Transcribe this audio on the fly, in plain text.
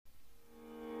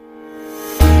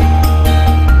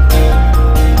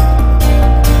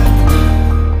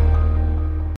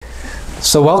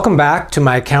So welcome back to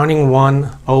my Accounting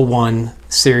 101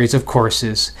 series of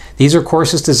courses. These are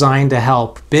courses designed to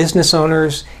help business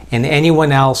owners and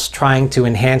anyone else trying to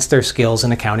enhance their skills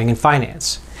in accounting and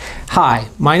finance. Hi,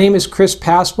 my name is Chris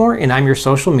Passmore and I'm your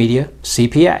social media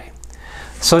CPA.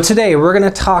 So today we're going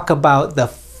to talk about the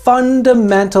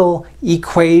fundamental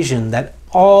equation that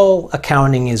all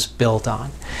accounting is built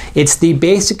on. It's the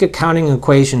basic accounting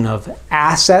equation of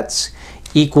assets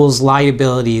equals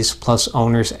liabilities plus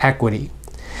owner's equity.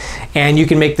 And you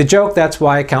can make the joke that's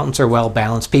why accountants are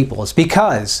well-balanced people. It's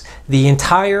because the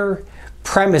entire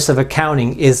premise of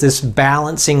accounting is this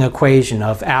balancing equation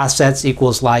of assets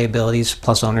equals liabilities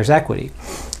plus owner's equity.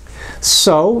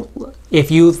 So if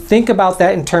you think about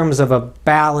that in terms of a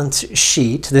balance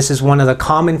sheet, this is one of the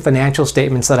common financial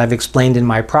statements that I've explained in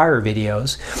my prior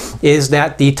videos, is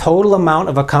that the total amount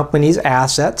of a company's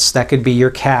assets, that could be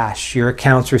your cash, your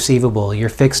accounts receivable, your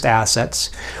fixed assets,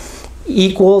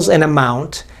 equals an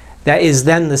amount that is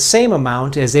then the same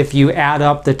amount as if you add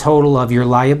up the total of your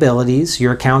liabilities,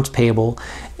 your accounts payable,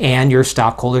 and your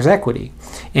stockholders' equity.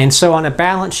 And so on a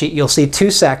balance sheet, you'll see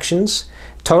two sections: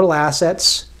 total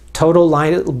assets, total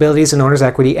liabilities, and owner's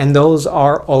equity, and those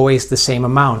are always the same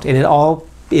amount. And it all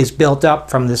is built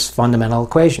up from this fundamental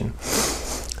equation.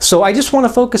 So I just want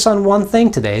to focus on one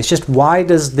thing today. It's just, why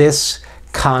does this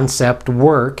concept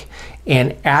work?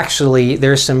 And actually,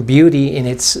 there's some beauty in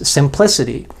its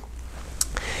simplicity.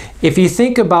 If you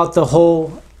think about the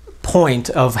whole point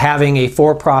of having a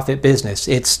for-profit business,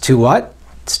 it's to what?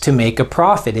 It's to make a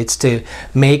profit. It's to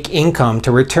make income,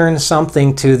 to return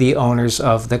something to the owners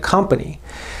of the company.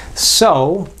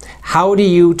 So how do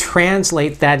you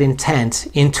translate that intent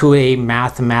into a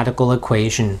mathematical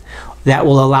equation that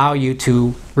will allow you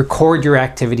to record your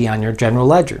activity on your general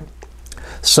ledger?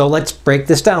 So let's break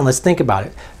this down. Let's think about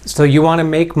it. So you want to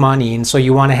make money, and so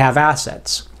you want to have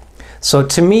assets. So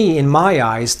to me, in my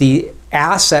eyes, the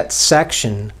assets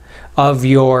section of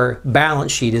your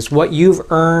balance sheet is what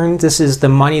you've earned. This is the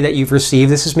money that you've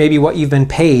received. This is maybe what you've been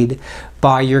paid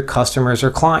by your customers or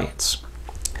clients.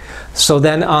 So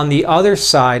then on the other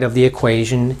side of the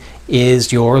equation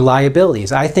is your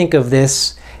liabilities. I think of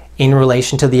this in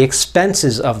relation to the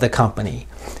expenses of the company.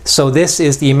 So this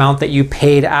is the amount that you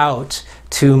paid out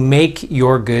to make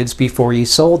your goods before you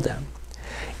sold them.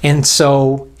 And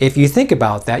so if you think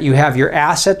about that, you have your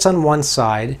assets on one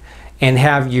side and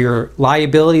have your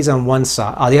liabilities on one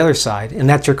side, on the other side, and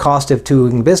that's your cost of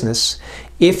doing business.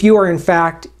 If you are in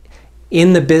fact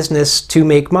in the business to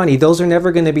make money, those are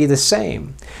never going to be the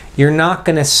same. You're not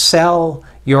going to sell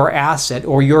your asset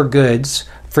or your goods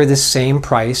for the same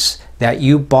price that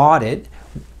you bought it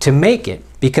to make it,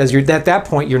 because at that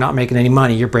point you're not making any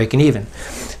money, you're breaking even.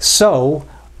 So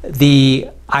the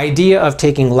idea of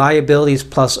taking liabilities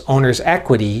plus owner's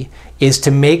equity is to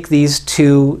make these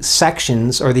two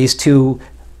sections, or these two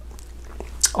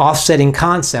offsetting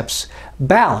concepts,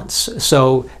 balance.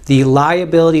 So the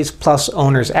liabilities plus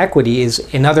owner's equity is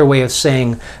another way of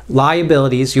saying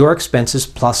liabilities, your expenses,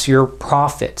 plus your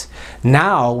profit.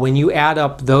 Now, when you add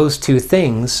up those two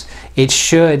things, it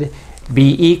should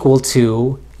be equal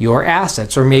to your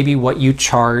assets, or maybe what you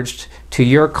charged to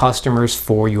your customers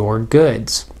for your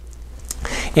goods.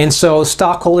 And so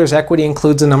stockholders' equity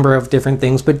includes a number of different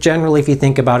things, but generally if you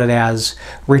think about it as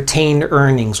retained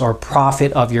earnings or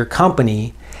profit of your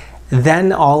company,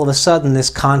 then all of a sudden this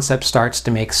concept starts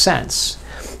to make sense.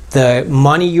 The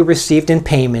money you received in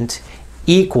payment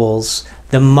equals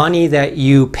the money that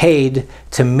you paid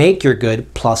to make your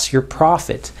good plus your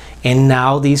profit. And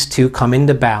now these two come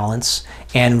into balance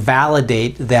and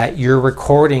validate that you're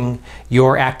recording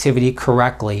your activity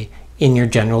correctly in your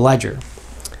general ledger.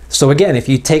 So again, if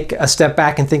you take a step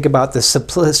back and think about the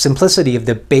simplicity of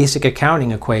the basic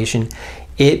accounting equation,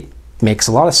 it makes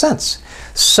a lot of sense.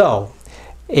 So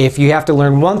if you have to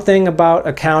learn one thing about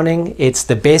accounting, it's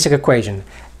the basic equation: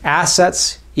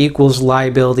 assets equals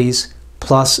liabilities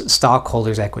plus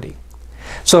stockholders' equity.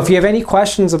 So if you have any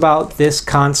questions about this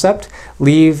concept,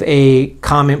 leave a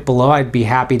comment below. I'd be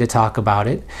happy to talk about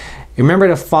it. Remember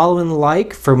to follow and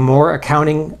like for more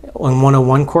Accounting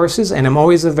 101 courses, and I'm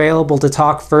always available to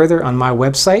talk further on my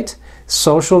website,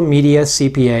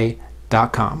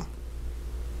 socialmediacpa.com.